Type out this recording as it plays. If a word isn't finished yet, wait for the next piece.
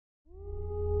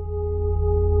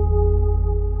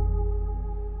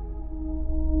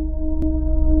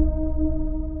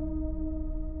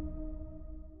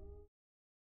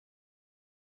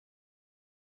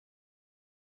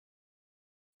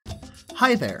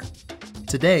Hi there!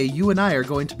 Today, you and I are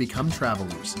going to become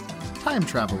travelers. Time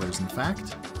travelers, in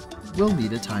fact. We'll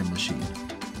need a time machine.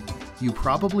 You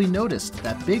probably noticed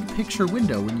that big picture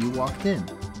window when you walked in.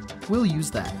 We'll use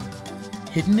that.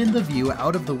 Hidden in the view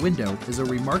out of the window is a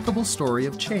remarkable story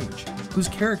of change, whose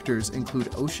characters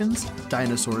include oceans,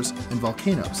 dinosaurs, and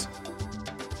volcanoes.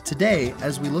 Today,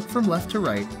 as we look from left to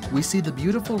right, we see the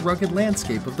beautiful rugged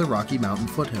landscape of the Rocky Mountain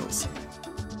foothills.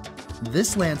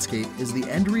 This landscape is the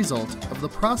end result of the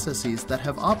processes that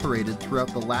have operated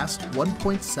throughout the last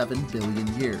 1.7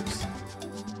 billion years.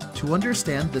 To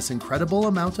understand this incredible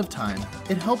amount of time,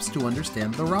 it helps to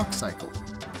understand the rock cycle.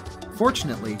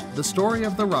 Fortunately, the story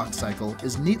of the rock cycle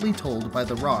is neatly told by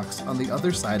the rocks on the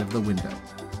other side of the window.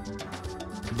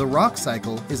 The rock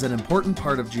cycle is an important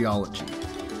part of geology.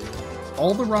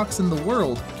 All the rocks in the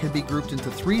world can be grouped into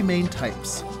three main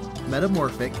types: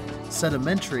 metamorphic,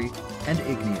 sedimentary, and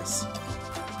igneous.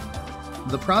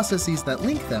 The processes that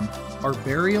link them are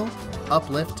burial,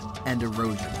 uplift, and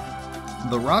erosion.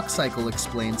 The rock cycle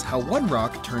explains how one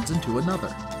rock turns into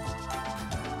another.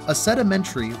 A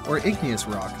sedimentary or igneous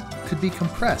rock could be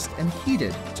compressed and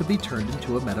heated to be turned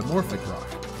into a metamorphic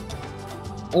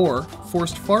rock, or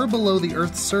forced far below the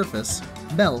Earth's surface,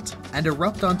 melt, and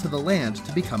erupt onto the land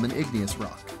to become an igneous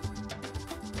rock.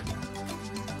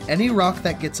 Any rock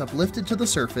that gets uplifted to the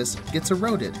surface gets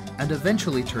eroded and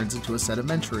eventually turns into a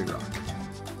sedimentary rock.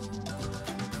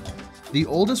 The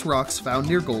oldest rocks found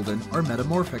near Golden are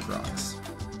metamorphic rocks.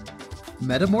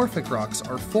 Metamorphic rocks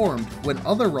are formed when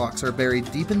other rocks are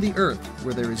buried deep in the earth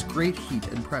where there is great heat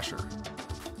and pressure.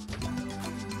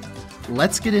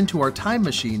 Let's get into our time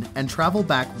machine and travel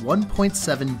back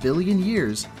 1.7 billion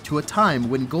years to a time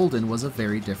when Golden was a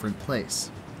very different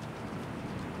place.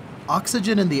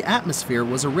 Oxygen in the atmosphere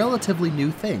was a relatively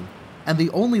new thing, and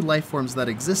the only life forms that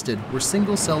existed were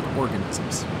single-celled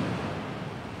organisms.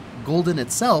 Golden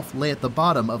itself lay at the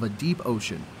bottom of a deep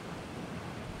ocean.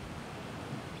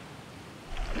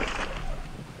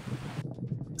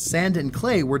 Sand and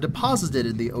clay were deposited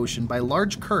in the ocean by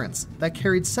large currents that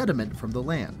carried sediment from the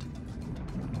land.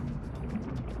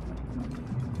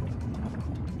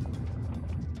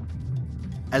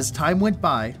 As time went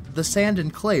by, the sand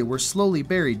and clay were slowly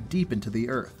buried deep into the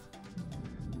earth.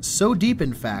 So deep,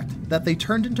 in fact, that they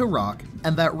turned into rock,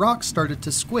 and that rock started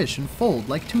to squish and fold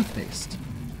like toothpaste.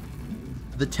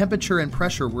 The temperature and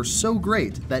pressure were so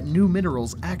great that new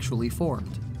minerals actually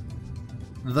formed.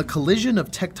 The collision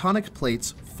of tectonic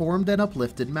plates formed and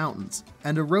uplifted mountains,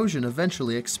 and erosion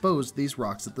eventually exposed these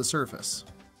rocks at the surface.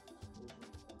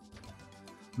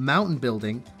 Mountain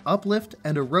building, uplift,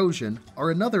 and erosion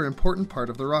are another important part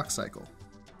of the rock cycle.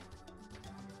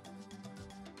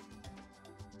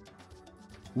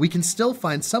 We can still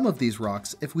find some of these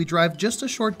rocks if we drive just a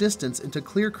short distance into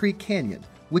Clear Creek Canyon,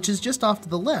 which is just off to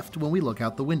the left when we look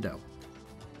out the window.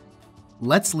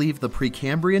 Let's leave the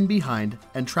Precambrian behind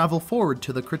and travel forward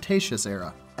to the Cretaceous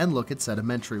era and look at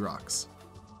sedimentary rocks.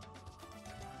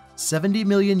 70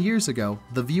 million years ago,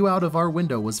 the view out of our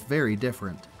window was very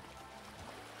different.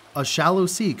 A shallow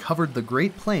sea covered the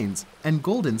Great Plains, and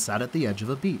Golden sat at the edge of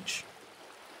a beach.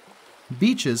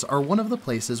 Beaches are one of the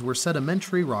places where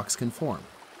sedimentary rocks can form.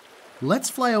 Let's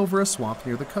fly over a swamp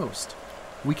near the coast.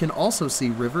 We can also see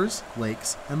rivers,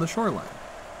 lakes, and the shoreline.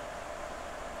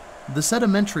 The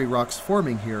sedimentary rocks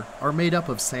forming here are made up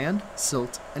of sand,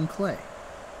 silt, and clay.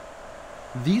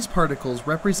 These particles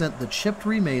represent the chipped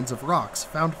remains of rocks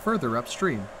found further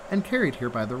upstream and carried here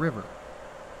by the river.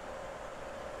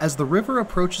 As the river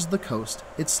approaches the coast,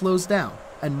 it slows down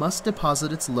and must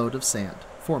deposit its load of sand,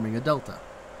 forming a delta.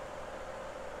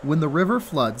 When the river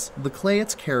floods, the clay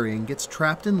it's carrying gets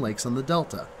trapped in lakes on the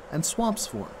delta, and swamps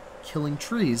form, killing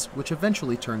trees which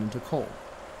eventually turn into coal.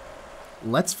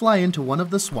 Let's fly into one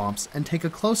of the swamps and take a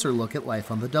closer look at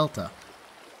life on the delta.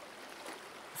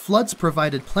 Floods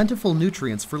provided plentiful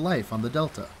nutrients for life on the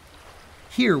delta.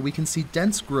 Here we can see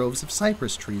dense groves of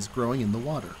cypress trees growing in the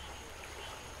water.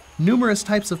 Numerous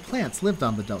types of plants lived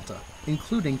on the delta,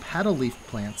 including paddle-leaf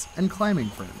plants and climbing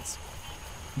ferns.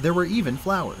 There were even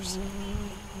flowers.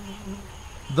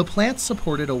 The plants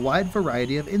supported a wide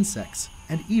variety of insects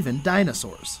and even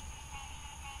dinosaurs.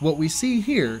 What we see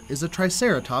here is a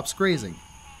triceratops grazing.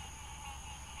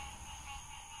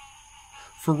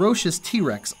 Ferocious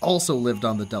T-Rex also lived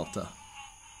on the delta.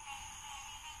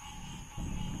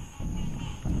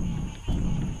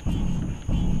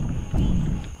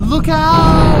 Look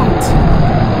out!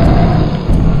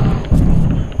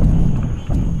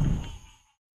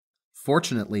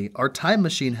 Fortunately, our time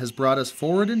machine has brought us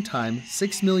forward in time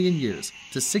 6 million years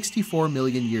to 64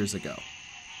 million years ago.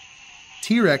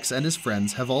 T-Rex and his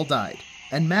friends have all died,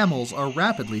 and mammals are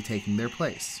rapidly taking their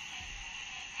place.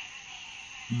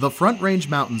 The Front Range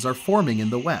Mountains are forming in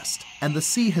the west, and the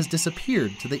sea has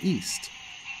disappeared to the east.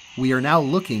 We are now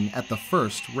looking at the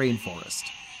first rainforest.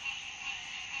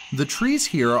 The trees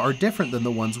here are different than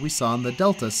the ones we saw in the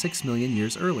Delta 6 million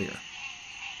years earlier.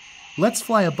 Let's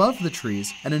fly above the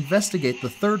trees and investigate the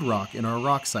third rock in our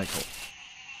rock cycle.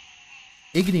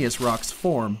 Igneous rocks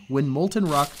form when molten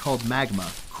rock called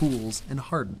magma cools and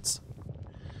hardens.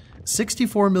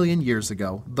 64 million years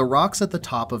ago, the rocks at the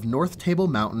top of North Table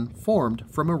Mountain formed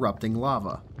from erupting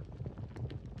lava.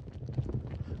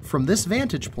 From this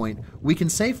vantage point, we can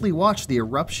safely watch the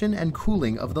eruption and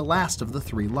cooling of the last of the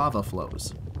three lava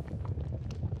flows.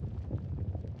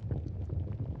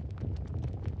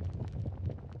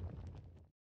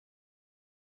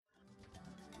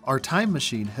 Our time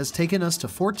machine has taken us to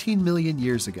 14 million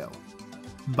years ago.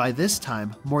 By this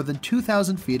time, more than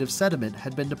 2,000 feet of sediment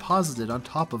had been deposited on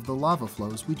top of the lava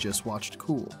flows we just watched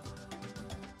cool.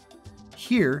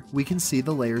 Here, we can see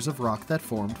the layers of rock that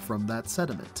formed from that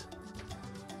sediment.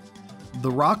 The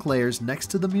rock layers next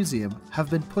to the museum have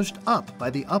been pushed up by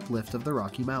the uplift of the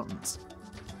Rocky Mountains.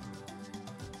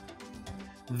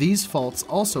 These faults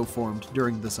also formed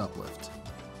during this uplift.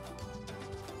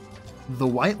 The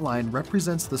white line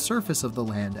represents the surface of the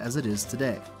land as it is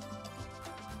today.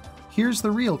 Here's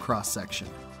the real cross-section,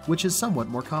 which is somewhat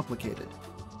more complicated.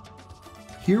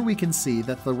 Here we can see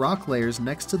that the rock layers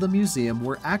next to the museum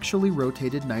were actually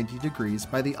rotated 90 degrees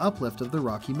by the uplift of the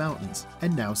Rocky Mountains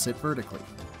and now sit vertically.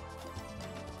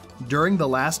 During the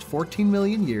last 14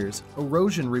 million years,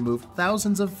 erosion removed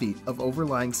thousands of feet of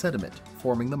overlying sediment,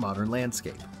 forming the modern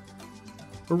landscape.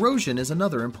 Erosion is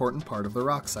another important part of the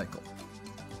rock cycle.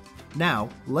 Now,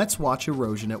 let's watch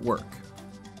erosion at work.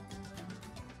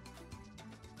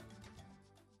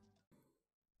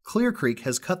 Clear Creek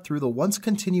has cut through the once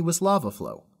continuous lava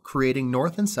flow, creating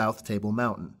North and South Table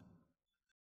Mountain.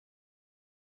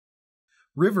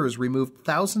 Rivers removed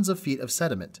thousands of feet of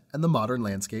sediment, and the modern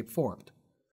landscape formed.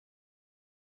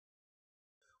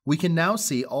 We can now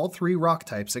see all three rock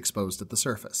types exposed at the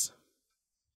surface.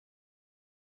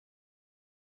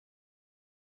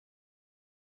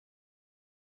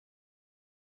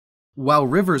 While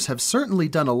rivers have certainly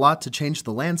done a lot to change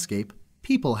the landscape,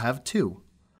 people have too.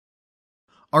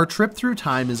 Our trip through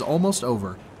time is almost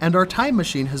over, and our time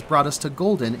machine has brought us to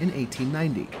Golden in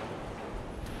 1890.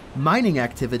 Mining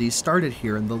activities started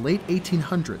here in the late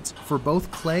 1800s for both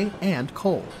clay and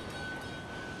coal.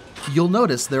 You'll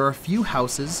notice there are few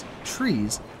houses,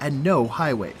 trees, and no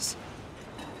highways.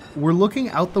 We're looking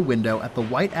out the window at the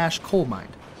White Ash coal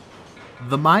mine.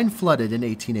 The mine flooded in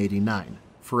 1889,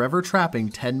 forever trapping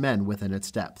 10 men within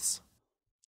its depths.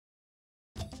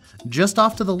 Just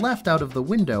off to the left out of the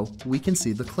window, we can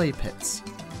see the clay pits.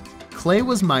 Clay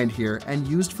was mined here and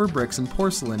used for bricks and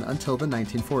porcelain until the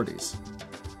 1940s.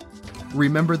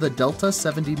 Remember the Delta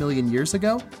 70 million years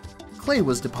ago? Clay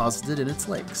was deposited in its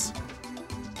lakes.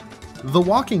 The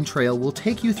walking trail will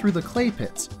take you through the clay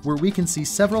pits, where we can see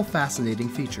several fascinating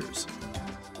features.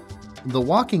 The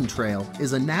walking trail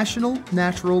is a national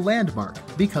natural landmark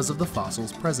because of the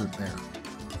fossils present there.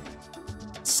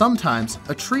 Sometimes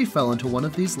a tree fell into one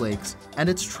of these lakes and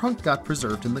its trunk got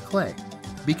preserved in the clay,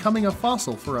 becoming a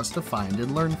fossil for us to find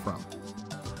and learn from.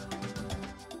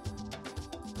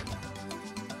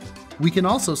 We can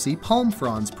also see palm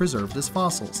fronds preserved as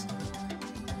fossils.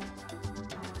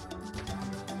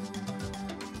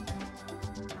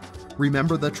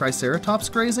 Remember the Triceratops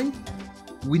grazing?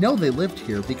 We know they lived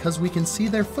here because we can see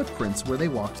their footprints where they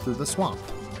walked through the swamp.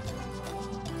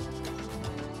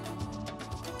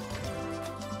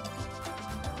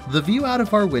 The view out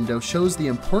of our window shows the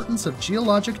importance of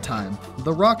geologic time,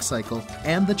 the rock cycle,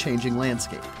 and the changing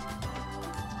landscape.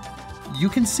 You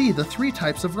can see the three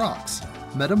types of rocks: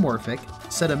 metamorphic,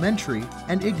 sedimentary,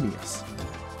 and igneous.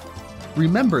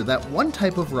 Remember that one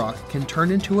type of rock can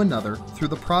turn into another through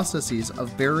the processes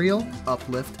of burial,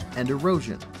 uplift, and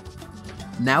erosion.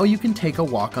 Now you can take a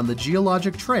walk on the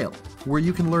Geologic Trail, where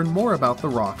you can learn more about the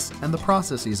rocks and the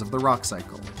processes of the rock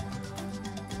cycle.